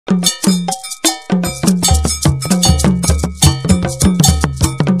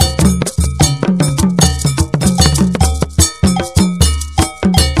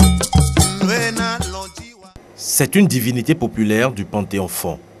C'est une divinité populaire du panthéon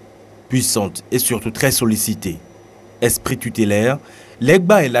Fon, puissante et surtout très sollicitée. Esprit tutélaire,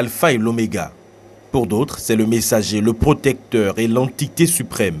 Legba est l'alpha et l'oméga. Pour d'autres, c'est le messager, le protecteur et l'entité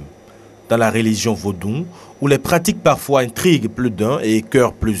suprême. Dans la religion Vaudoun, où les pratiques parfois intriguent plus d'un et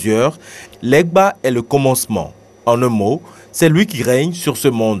écœurent plusieurs, Legba est le commencement. En un mot, c'est lui qui règne sur ce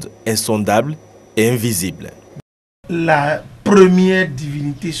monde insondable et invisible. La première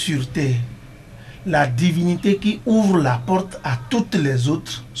divinité sur terre, la divinité qui ouvre la porte à toutes les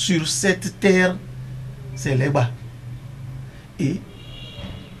autres sur cette terre, c'est Legba. Et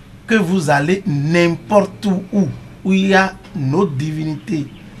que vous allez n'importe où il y a une autre divinité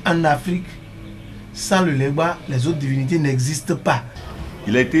en Afrique, sans le Legba, les autres divinités n'existent pas.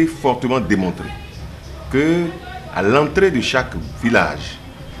 Il a été fortement démontré que à l'entrée de chaque village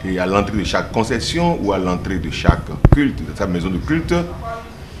et à l'entrée de chaque concession ou à l'entrée de chaque culte, de sa maison de culte,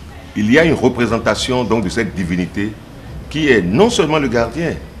 il y a une représentation donc de cette divinité qui est non seulement le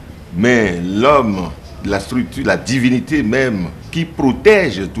gardien, mais l'homme, la structure, la divinité même qui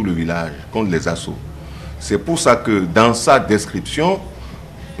protège tout le village contre les assauts. C'est pour ça que dans sa description,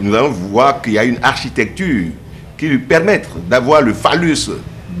 nous allons voir qu'il y a une architecture qui lui permet d'avoir le phallus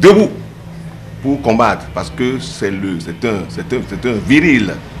debout pour combattre, parce que c'est un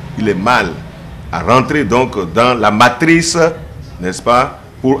viril, il est mâle à rentrer donc dans la matrice, n'est-ce pas,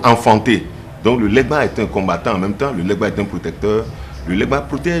 pour enfanter. Donc le Legba est un combattant en même temps, le Legba est un protecteur, le Legba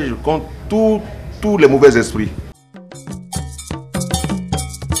protège contre tous les mauvais esprits.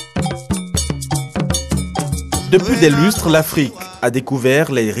 Depuis des lustres, l'Afrique a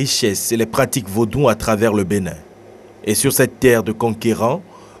découvert les richesses et les pratiques vaudounes à travers le Bénin. Et sur cette terre de conquérants,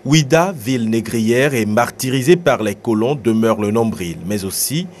 Ouida, ville négrière et martyrisée par les colons, demeure le nombril, mais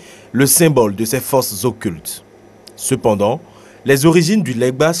aussi le symbole de ses forces occultes. Cependant, les origines du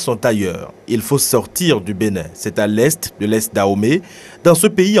Legba sont ailleurs. Il faut sortir du Bénin. C'est à l'est de l'est d'Ahomey, dans ce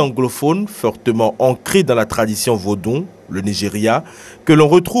pays anglophone fortement ancré dans la tradition vaudou, le Nigeria, que l'on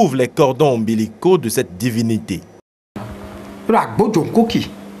retrouve les cordons ombilicaux de cette divinité.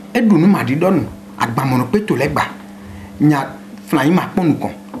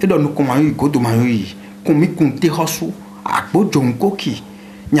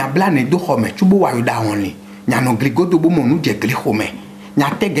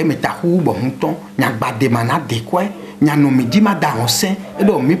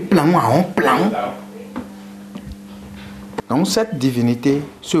 Donc cette divinité,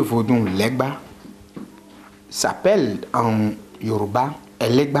 ce Vaudoun Legba, s'appelle en Yoruba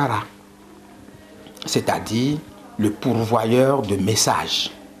Elegbara, c'est-à-dire le pourvoyeur de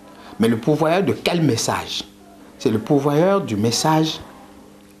messages. Mais le pourvoyeur de quel message? C'est le pourvoyeur du message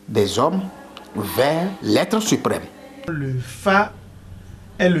des hommes vers l'être suprême. Le Fa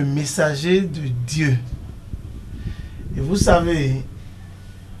est le messager de Dieu. Et vous savez,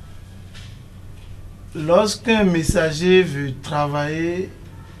 lorsqu'un messager veut travailler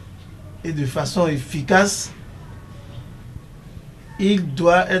et de façon efficace, il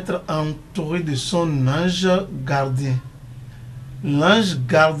doit être entouré de son ange gardien. L'ange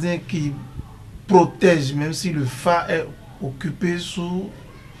gardien qui protège, même si le Fa est occupé sous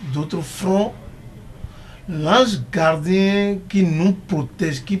d'autres fronts, l'ange gardien qui nous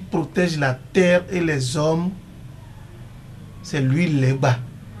protège, qui protège la terre et les hommes, c'est lui Legba.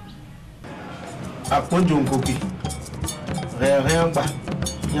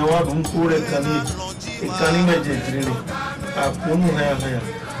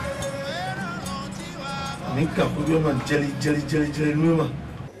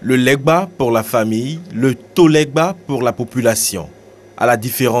 Le Legba pour la famille, le Tolègba pour la population. À la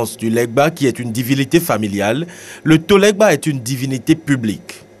différence du Legba qui est une divinité familiale, le Tolègba est une divinité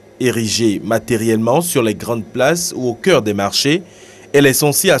publique. Érigée matériellement sur les grandes places ou au cœur des marchés, elle est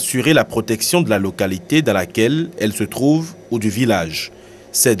censée assurer la protection de la localité dans laquelle elle se trouve ou du village.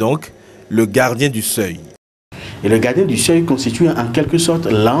 C'est donc le gardien du seuil. Et le gardien du seuil constitue en quelque sorte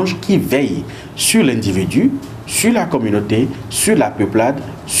l'ange qui veille sur l'individu, sur la communauté, sur la peuplade,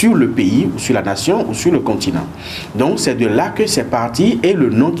 sur le pays, sur la nation ou sur le continent. Donc c'est de là que c'est parti et le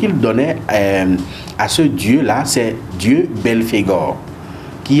nom qu'il donnait à ce dieu-là, c'est Dieu Belphégor,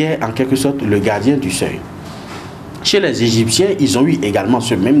 qui est en quelque sorte le gardien du seuil. Chez les Égyptiens, ils ont eu également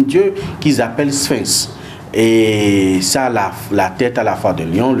ce même dieu qu'ils appellent Sphinx. Et ça, la tête à la fois d'un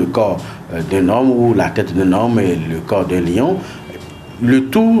lion, le corps d'un homme, ou la tête d'un homme et le corps d'un lion. Le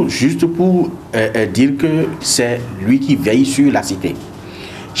tout juste pour dire que c'est lui qui veille sur la cité.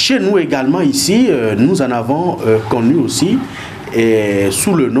 Chez nous également ici, nous en avons connu aussi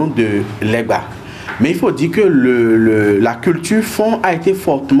sous le nom de Legba. Mais il faut dire que la culture fond a été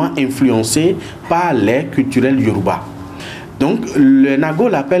fortement influencée par les culturels Yoruba. Donc, le Nago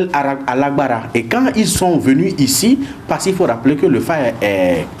l'appelle Alagbara. Et quand ils sont venus ici, parce qu'il faut rappeler que le Fa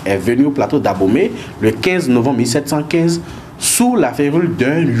est venu au plateau d'Abomey le 15 novembre 1715 sous la férule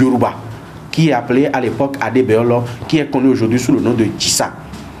d'un Yoruba, qui est appelé à l'époque Adebeolo, qui est connu aujourd'hui sous le nom de Tissa.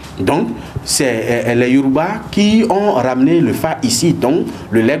 Donc, c'est les Yoruba qui ont ramené le Fa ici, donc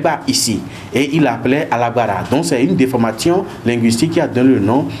le Legba ici. Et il l'appelait Alagbara. Donc, c'est une déformation linguistique qui a donné le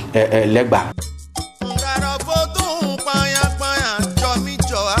nom Legba.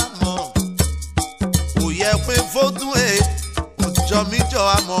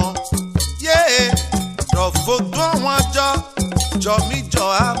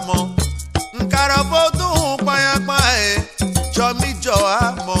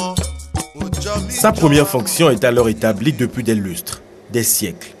 Sa première fonction est alors établie depuis des lustres, des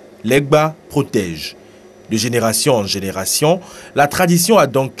siècles. Legba protège. De génération en génération, la tradition a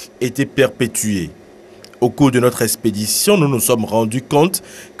donc été perpétuée. Au cours de notre expédition, nous nous sommes rendus compte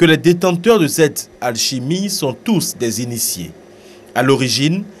que les détenteurs de cette alchimie sont tous des initiés. À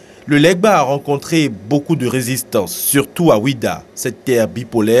l'origine, le Legba a rencontré beaucoup de résistance, surtout à Ouida, cette terre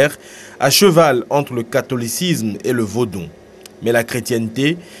bipolaire, à cheval entre le catholicisme et le Vaudoun. Mais la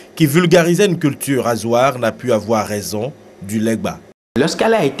chrétienté, qui vulgarisait une culture azoire, n'a pu avoir raison du Legba.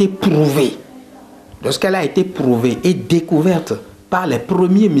 Lorsqu'elle a été prouvée et découverte par les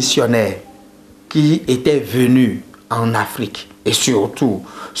premiers missionnaires qui étaient venus en Afrique, et surtout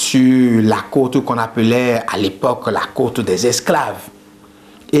sur la côte qu'on appelait à l'époque la côte des esclaves.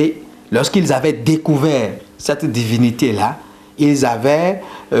 Et lorsqu'ils avaient découvert cette divinité-là, ils avaient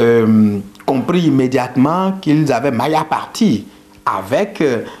compris immédiatement qu'ils avaient maille à partir avec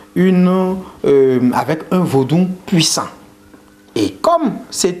un Vaudoun puissant. Et comme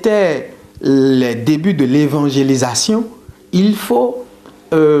c'était le début de l'évangélisation, il faut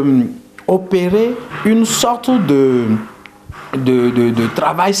opérer une sorte de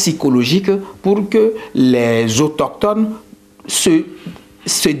travail psychologique pour que les autochtones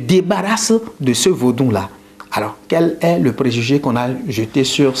se débarrassent de ce Vaudoun-là. Alors, quel est le préjugé qu'on a jeté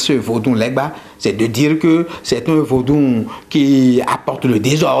sur ce Vaudoun Legba? C'est de dire que c'est un Vaudoun qui apporte le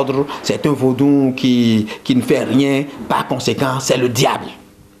désordre, c'est un Vaudoun qui ne fait rien, par conséquent, c'est le diable.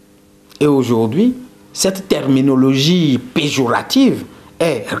 Et aujourd'hui, cette terminologie péjorative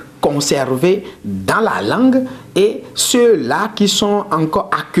est conservée dans la langue et ceux-là qui sont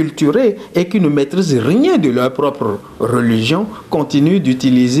encore acculturés et qui ne maîtrisent rien de leur propre religion continuent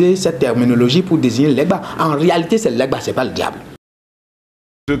d'utiliser cette terminologie pour désigner le Legba. En réalité, c'est le Legba, ce n'est pas le diable.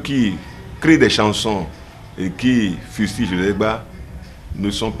 Ceux qui créent des chansons et qui fustigent le Legba ne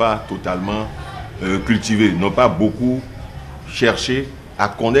sont pas totalement cultivés, n'ont pas beaucoup cherché à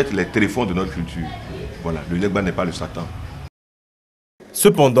connaître les tréfonds de notre culture. Voilà, le Legba n'est pas le Satan.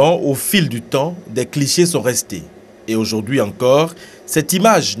 Cependant, au fil du temps, des clichés sont restés. Et aujourd'hui encore, cette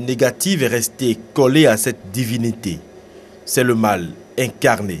image négative est restée collée à cette divinité. C'est le mal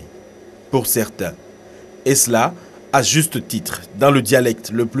incarné, pour certains. Et cela, à juste titre. Dans le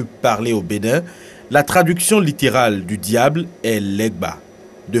dialecte le plus parlé au Bénin, la traduction littérale du diable est Legba,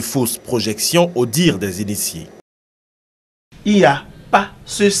 de fausses projections au dire des initiés. Il n'y a pas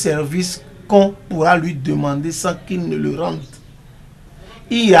ce service qu'on pourra lui demander sans qu'il ne le rende.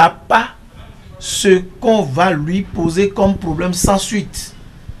 Il n'y a pas ce qu'on va lui poser comme problème sans suite.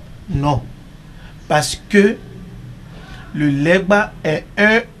 Non. Parce que le Legba est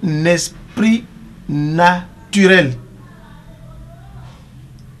un esprit naturel.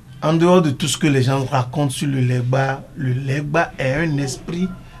 En dehors de tout ce que les gens racontent sur le Legba est un esprit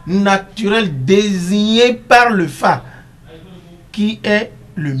naturel désigné par le Fa, qui est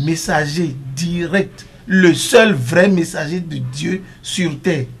le messager direct, le seul vrai messager de Dieu sur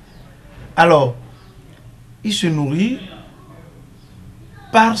terre. Alors, il se nourrit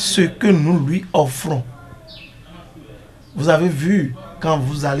par ce que nous lui offrons. Vous avez vu, quand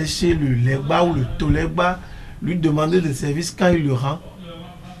vous allez chez le Legba ou le Tolègba, lui demander des services quand il le rend,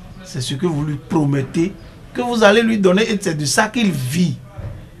 c'est ce que vous lui promettez, que vous allez lui donner, et c'est de ça qu'il vit.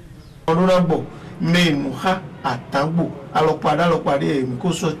 Mais nous avons alors parler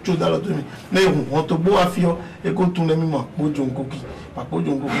que soit chaud dans l'autre mais on te boit fio et qu'on tourne même pour John Cookie pas pour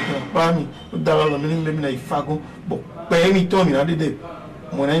John Cookie pas mi dans le même na ifago bon paye mi to mi na de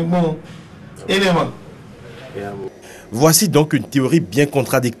mon bon élément. Voici donc une théorie bien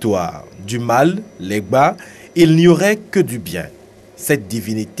contradictoire. Du mal, Legba, il n'y aurait que du bien. Cette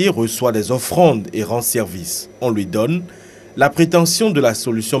divinité reçoit des offrandes et rend service. On lui donne la prétention de la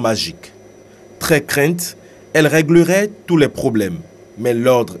solution magique. Très crainte, elle réglerait tous les problèmes. Mais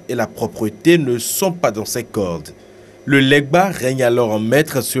l'ordre et la propreté ne sont pas dans ses cordes. Le Legba règne alors en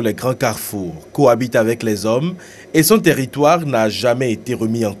maître sur les grands carrefours, cohabite avec les hommes et son territoire n'a jamais été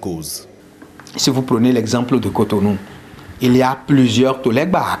remis en cause. Si vous prenez l'exemple de Cotonou, il y a plusieurs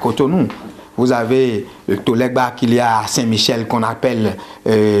Tolègba à Cotonou. Vous avez le Tolègba qu'il y a à Saint-Michel qu'on appelle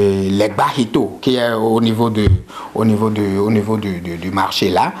Legba Hito, qui est au niveau du marché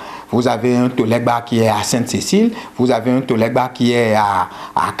là. Vous avez un Tolègba qui est à Sainte-Cécile, vous avez un Tolègba qui est à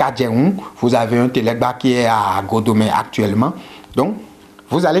Kadjeoun, vous avez un Tolègba qui est à Godomé actuellement. Donc,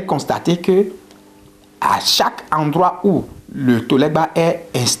 vous allez constater que à chaque endroit où le Tolègba est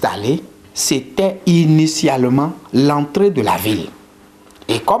installé, c'était initialement l'entrée de la ville.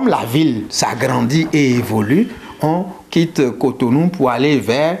 Et comme la ville s'agrandit et évolue, on quitte Cotonou pour aller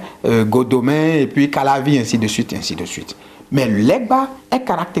vers Godomé et puis Calavi, ainsi de suite, ainsi de suite. Mais le Legba est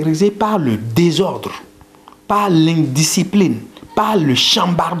caractérisé par le désordre, par l'indiscipline, par le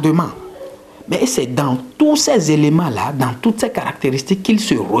chambardement. Mais c'est dans tous ces éléments-là, dans toutes ces caractéristiques qu'il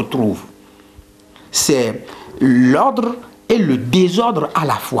se retrouve. C'est l'ordre et le désordre à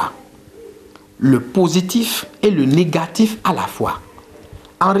la fois. Le positif et le négatif à la fois.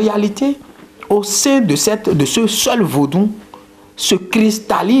 En réalité, au sein de ce seul Vaudoun se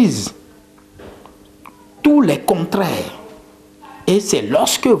cristallisent tous les contraires. Et c'est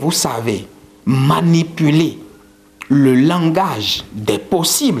lorsque vous savez manipuler le langage des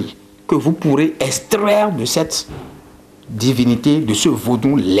possibles que vous pourrez extraire de cette divinité, de ce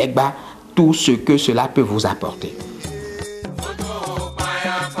Vaudoun Legba, tout ce que cela peut vous apporter.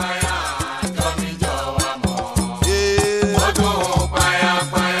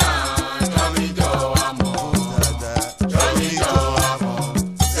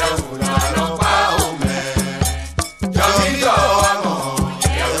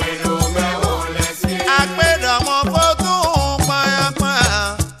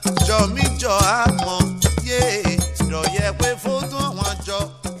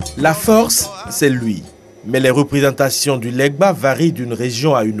 La force, c'est lui. Mais les représentations du Legba varient d'une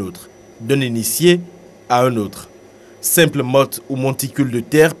région à une autre, d'un initié à un autre. Simple motte ou monticule de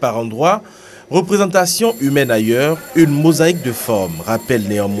terre par endroit, représentation humaine ailleurs, une mosaïque de formes rappelle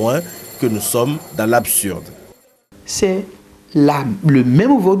néanmoins que nous sommes dans l'absurde. C'est le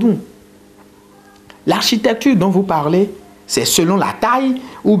même Vaudoun. L'architecture dont vous parlez, c'est selon la taille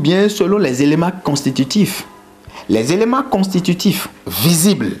ou bien selon les éléments constitutifs. Les éléments constitutifs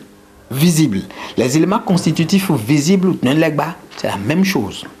visibles, les éléments constitutifs visibles d'un Legba, c'est la même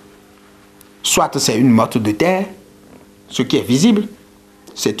chose. Soit c'est une motte de terre, ce qui est visible,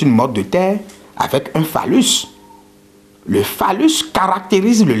 c'est une motte de terre avec un phallus. Le phallus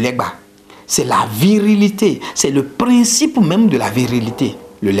caractérise le Legba. C'est la virilité, c'est le principe même de la virilité,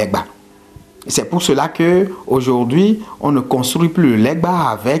 le Legba. C'est pour cela qu'aujourd'hui, on ne construit plus le Legba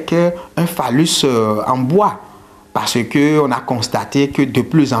avec un phallus en bois. Parce qu'on a constaté que de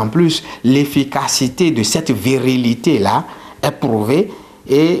plus en plus, l'efficacité de cette virilité-là est prouvée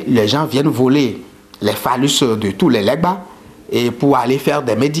et les gens viennent voler les phallus de tous les Legba et pour aller faire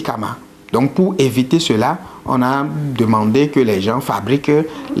des médicaments. Donc pour éviter cela, on a demandé que les gens fabriquent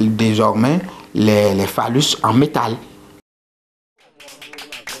désormais les phallus en métal.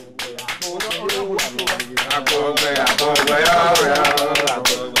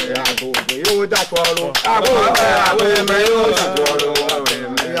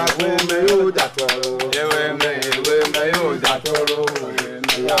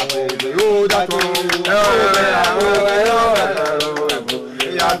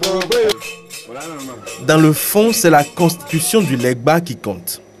 Dans le fond, c'est la constitution du Legba qui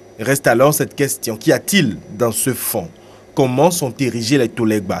compte. Reste alors cette question, qu'y a-t-il dans ce fond? Comment sont érigés les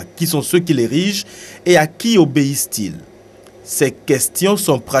Tolègba? Qui sont ceux qui l'érigent et à qui obéissent-ils? Ces questions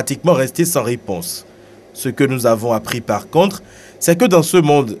sont pratiquement restées sans réponse. Ce que nous avons appris par contre, c'est que dans ce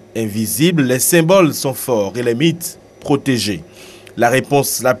monde invisible, les symboles sont forts et les mythes protégés. La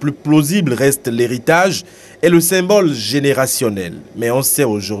réponse la plus plausible reste l'héritage et le symbole générationnel. Mais on sait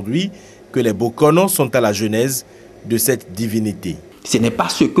aujourd'hui que les Bokonos sont à la genèse de cette divinité. Ce n'est pas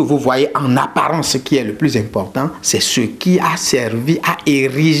ce que vous voyez en apparence qui est le plus important, c'est ce qui a servi à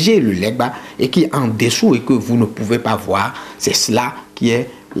ériger le Legba et qui est en dessous et que vous ne pouvez pas voir. C'est cela qui est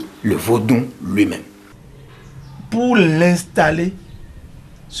le Vaudoun lui-même. Pour l'installer,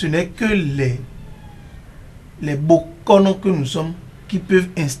 ce n'est que les Bokonos que nous sommes qui peuvent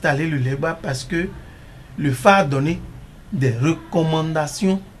installer le Legba parce que le FA a donné des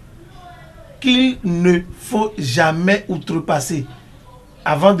recommandations qu'il ne faut jamais outrepasser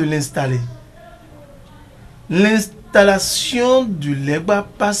avant de l'installer. L'installation du Legba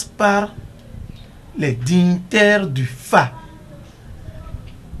passe par les dignitaires du FA.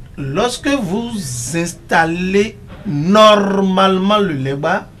 lorsque vous installez normalement le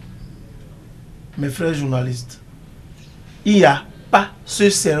Tolègba, mes frères journalistes, il n'y a pas ce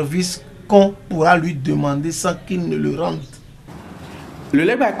service qu'on pourra lui demander sans qu'il ne le rende. Le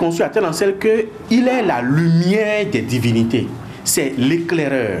Tolègba est conçu à telle enseigne qu'il est la lumière des divinités. C'est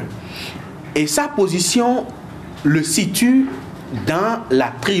l'éclaireur. Et sa position le situe dans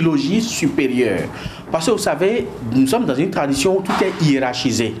la trilogie supérieure. Parce que vous savez, nous sommes dans une tradition où tout est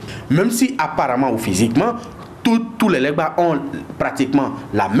hiérarchisé. Même si apparemment ou physiquement, tous les Tolègbas ont pratiquement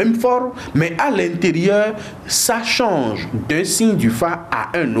la même forme, mais à l'intérieur, ça change d'un signe du Fa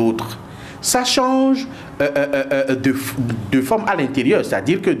à un autre. Ça change de forme à l'intérieur,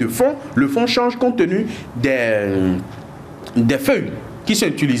 c'est-à-dire que de fond, le fond change compte tenu des feuilles qui sont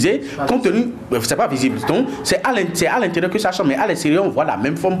utilisées, compte tenu, c'est pas visible, donc c'est à l'intérieur que ça change, mais à l'extérieur on voit la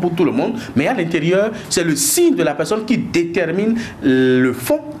même forme pour tout le monde, mais à l'intérieur c'est le signe de la personne qui détermine le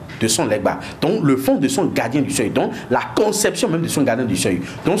fond de son Tolègba, donc le fond de son gardien du seuil, donc la conception même de son gardien du seuil.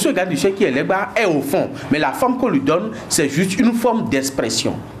 Donc ce gardien du seuil qui est Tolègba est au fond, mais la forme qu'on lui donne c'est juste une forme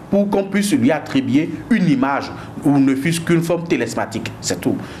d'expression pour qu'on puisse lui attribuer une image ou ne fût-ce qu'une forme télesmatique, c'est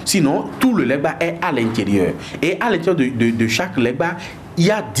tout. Sinon, tout le Tolègba est à l'intérieur. Et à l'intérieur de chaque Tolègba, il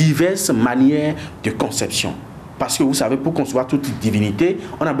y a diverses manières de conception. Parce que vous savez, pour concevoir toute divinité,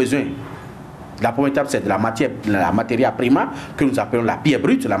 on a besoin. La première étape, c'est de la matière prima, que nous appelons la pierre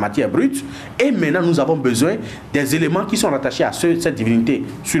brute, la matière brute. Et maintenant, nous avons besoin des éléments qui sont rattachés à cette divinité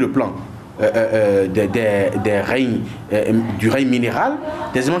sur le plan du règne minéral,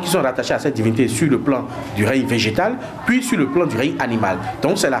 des éléments qui sont rattachés à cette divinité sur le plan du règne végétal, puis sur le plan du règne animal.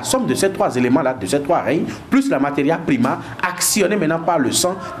 Donc c'est la somme de ces trois éléments-là, de ces trois règnes, plus la matière prima, actionnée maintenant par le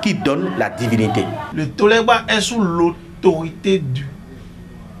sang qui donne la divinité. Le Tolègba est sous l'autorité du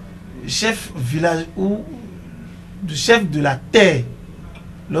chef village ou du chef de la terre.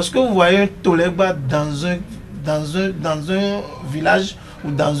 Lorsque vous voyez un Tolègba dans un village ou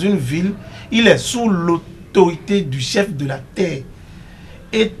dans une ville, il est sous l'autorité du chef de la terre.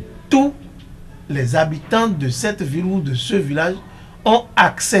 Et tous les habitants de cette ville ou de ce village ont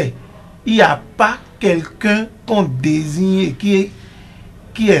accès. Il n'y a pas quelqu'un qu'on désigne qui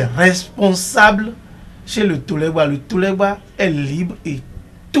est responsable chez le Tolègba. Le Tolègba est libre et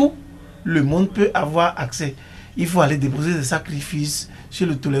tout le monde peut avoir accès. Il faut aller déposer des sacrifices chez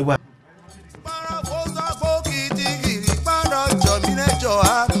le Tolègba.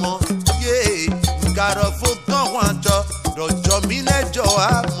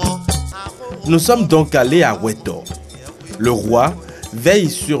 Nous sommes donc allés à Wetor. Le roi veille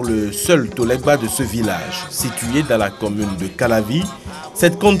sur le seul Tolègba de ce village, situé dans la commune de Calavi.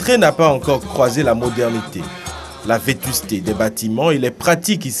 Cette contrée n'a pas encore croisé la modernité. La vétusté des bâtiments et les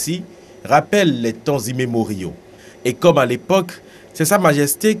pratiques ici rappellent les temps immémoriaux. Et comme à l'époque, c'est Sa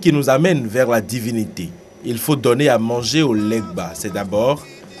Majesté qui nous amène vers la divinité. Il faut donner à manger au Tolègba. C'est d'abord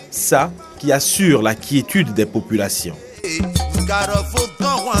ça qui assure la quiétude des populations.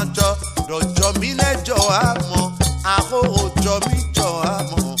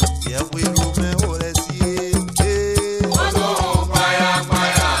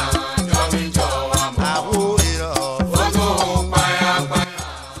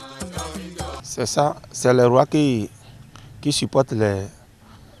 C'est ça, c'est le roi qui supporte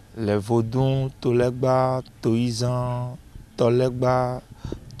les Vaudoun, Tolègba, Toïsan, Tolègba,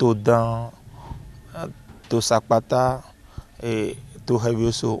 Todan, Tosakpata et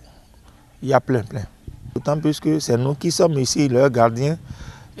Tohevioso. Il y a plein. D'autant plus que c'est nous qui sommes ici, leurs gardiens.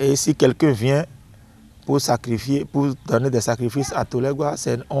 Et si quelqu'un vient pour sacrifier, pour donner des sacrifices à Tolègba,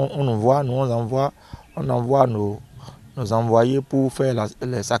 on envoie nos envoyés pour faire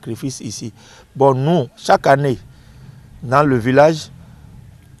les sacrifices ici. Bon, nous, chaque année, dans le village,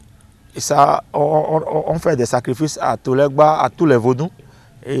 on fait des sacrifices à Tolègba, à tous les Vaudoun.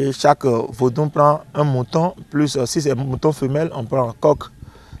 Et chaque Vaudoun prend un mouton, plus si c'est un mouton femelle, on prend un coq.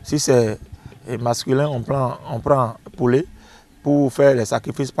 Si c'est masculin, on prend un poulet pour faire les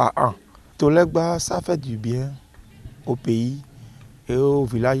sacrifices par an. Tolègba, ça fait du bien au pays et au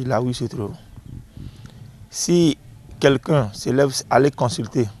village là où il se trouve. Si quelqu'un se lève à aller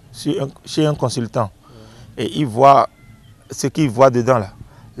consulter chez un consultant et il voit ce qu'il voit dedans, là,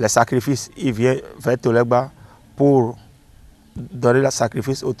 les sacrifices, il vient vers Tolègba pour donner le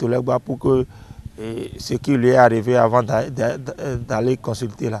sacrifice au Tolègba pour que ce qui lui est arrivé avant d'aller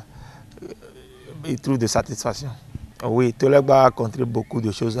consulter là, il trouve de satisfaction. Oui, Tolègba a contribué beaucoup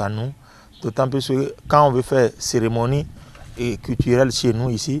de choses à nous, d'autant plus que quand on veut faire cérémonie culturelle chez nous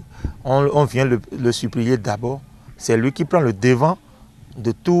ici, on vient le supplier d'abord. C'est lui qui prend le devant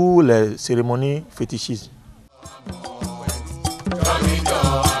de toutes les cérémonies fétichistes.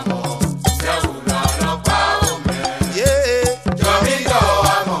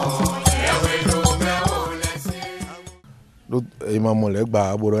 Imam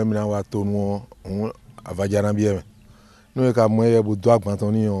Tolègba aboro emina wa tonu on avajana bien. Nous ka moye bo doa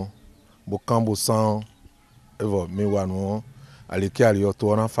gbantoni on bo kan bo san evo mi wa no aleke ali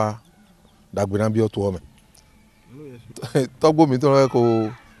oto na fa dagbena bi oto me. Togbo mi to ko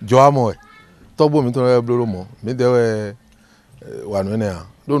jo amo e. Togbo mi to bloro mo mi de we wa no ne a.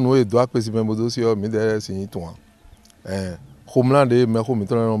 Lo no e doa pesi me bodo si o mi de si to an. Homlan de me ko mi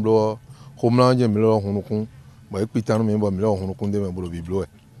to no blo homlan je mi lo hunukun. Bo e pitanu mi bo mi lo hunukun de me bolo biblo e.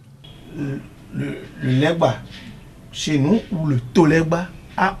 Le Tolègba, chez nous, où le Tolègba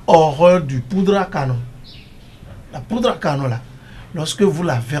a horreur du poudre à canon. La poudre à canon, là, lorsque vous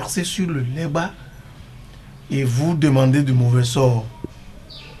la versez sur le Tolègba et vous demandez de mauvais sort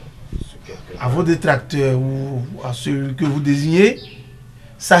à vos détracteurs ou à ceux que vous désignez,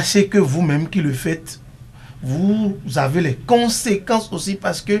 sachez que vous-même qui le faites, vous avez les conséquences aussi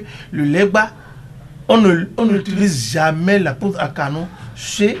parce que le Tolègba, on n'utilise jamais la poudre à canon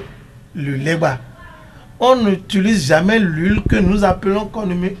chez le Tolègba. On n'utilise jamais l'huile que nous appelons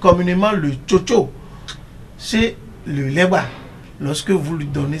communément le tchocho chez le Tolègba. Lorsque vous lui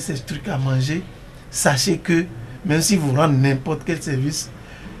donnez ces trucs à manger, sachez que même si vous rendez n'importe quel service,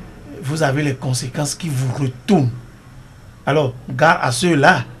 vous avez les conséquences qui vous retournent. Alors, gare à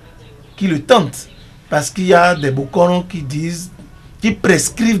ceux-là qui le tentent. Parce qu'il y a des bocorons qui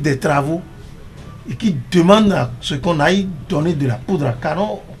prescrivent des travaux et qui demandent à ce qu'on aille donner de la poudre à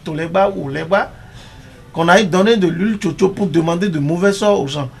canon au Tolègba ou au Tolègba, qu'on aille donner de l'huile tchocho pour demander de mauvais sorts aux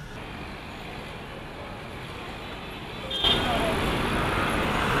gens.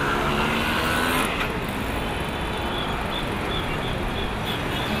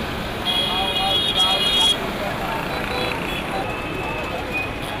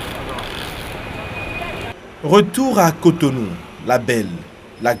 Retour à Cotonou, la belle,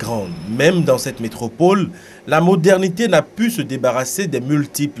 la grande. Même dans cette métropole, la modernité n'a pu se débarrasser des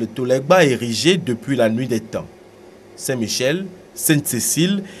multiples Tolègba érigés depuis la nuit des temps. Saint-Michel,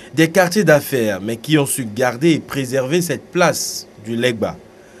 Sainte-Cécile, des quartiers d'affaires, mais qui ont su garder et préserver cette place du Tolègba.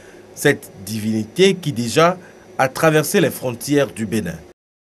 Cette divinité qui déjà a traversé les frontières du Bénin.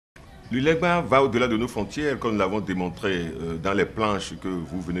 Le Tolègba va au-delà de nos frontières, comme nous l'avons démontré dans les planches que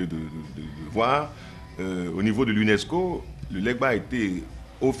vous venez de voir. Au niveau de l'UNESCO, le Tolègba a été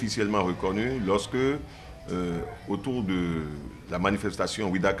officiellement reconnu lorsque, autour de la manifestation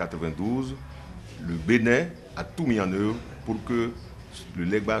Ouida 92, le Bénin a tout mis en œuvre pour que le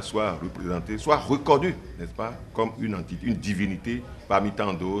Tolègba soit représenté, soit reconnu, n'est-ce pas, comme une entité, une divinité parmi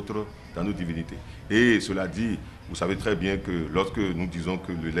tant d'autres dans nos divinités. Et cela dit, vous savez très bien que lorsque nous disons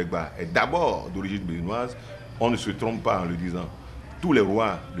que le Tolègba est d'abord d'origine béninoise, on ne se trompe pas en le disant. Tous les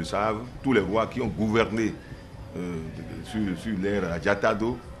rois le savent, tous les rois qui ont gouverné sur l'ère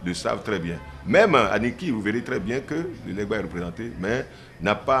Adjatado le savent très bien. Même à Niki, vous verrez très bien que le Tolègba est représenté, mais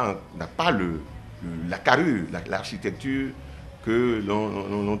n'a pas la carrure, l'architecture que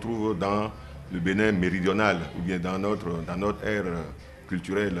l'on trouve dans le Bénin méridional ou bien dans notre ère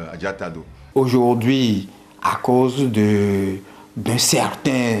culturelle Adjatado. Aujourd'hui, à cause d'un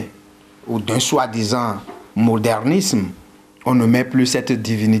certain ou d'un soi-disant modernisme, on ne met plus cette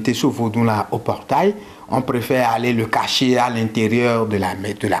divinité ce Vaudoun-là au portail. On préfère aller le cacher à l'intérieur de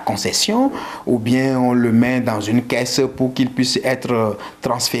la concession ou bien on le met dans une caisse pour qu'il puisse être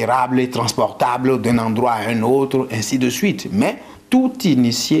transférable et transportable d'un endroit à un autre, ainsi de suite. Mais tout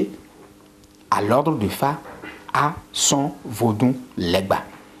initié à l'ordre de Fa a son Vaudoun Tolègba.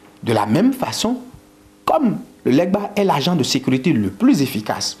 De la même façon, comme le Tolègba est l'agent de sécurité le plus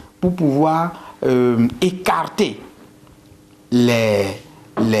efficace pour pouvoir écarter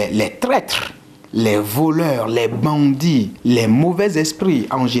les traîtres, les voleurs, les bandits, les mauvais esprits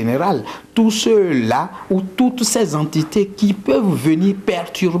en général, tous ceux-là ou toutes ces entités qui peuvent venir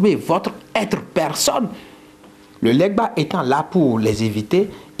perturber votre être personne, le Tolègba étant là pour les éviter,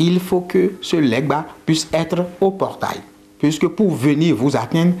 il faut que ce Tolègba puisse être au portail. Puisque pour venir vous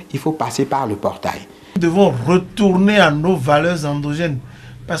atteindre, il faut passer par le portail. Nous devons retourner à nos valeurs endogènes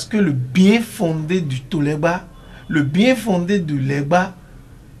parce que le bien fondé du Tolègba, le bien fondé du Tolègba,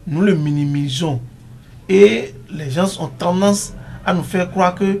 nous le minimisons. Et les gens ont tendance à nous faire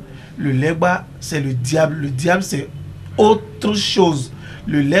croire que le Tolègba, c'est le diable. Le diable, c'est autre chose.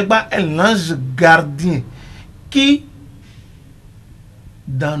 Le Tolègba est l'ange gardien qui,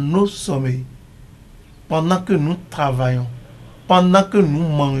 dans nos sommeils, pendant que nous travaillons, pendant que nous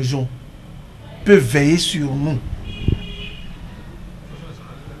mangeons, peut veiller sur nous.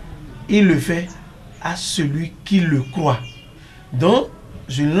 Il le fait à celui qui le croit. Donc,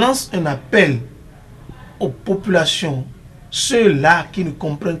 je lance un appel aux populations, ceux-là qui ne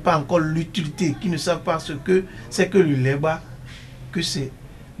comprennent pas encore l'utilité, qui ne savent pas ce que c'est que le Tolègba, que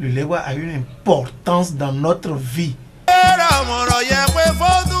le Legba a une importance dans notre vie.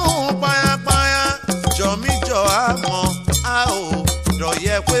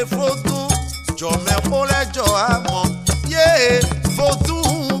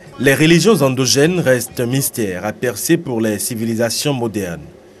 Les religions endogènes restent un mystère à percer pour les civilisations modernes.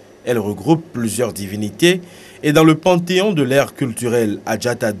 Elles regroupent plusieurs divinités et dans le panthéon de l'ère culturelle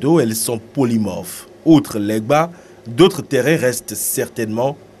Adjatado, elles sont polymorphes. Outre Legba, d'autres terrains restent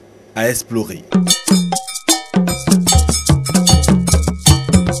certainement à explorer.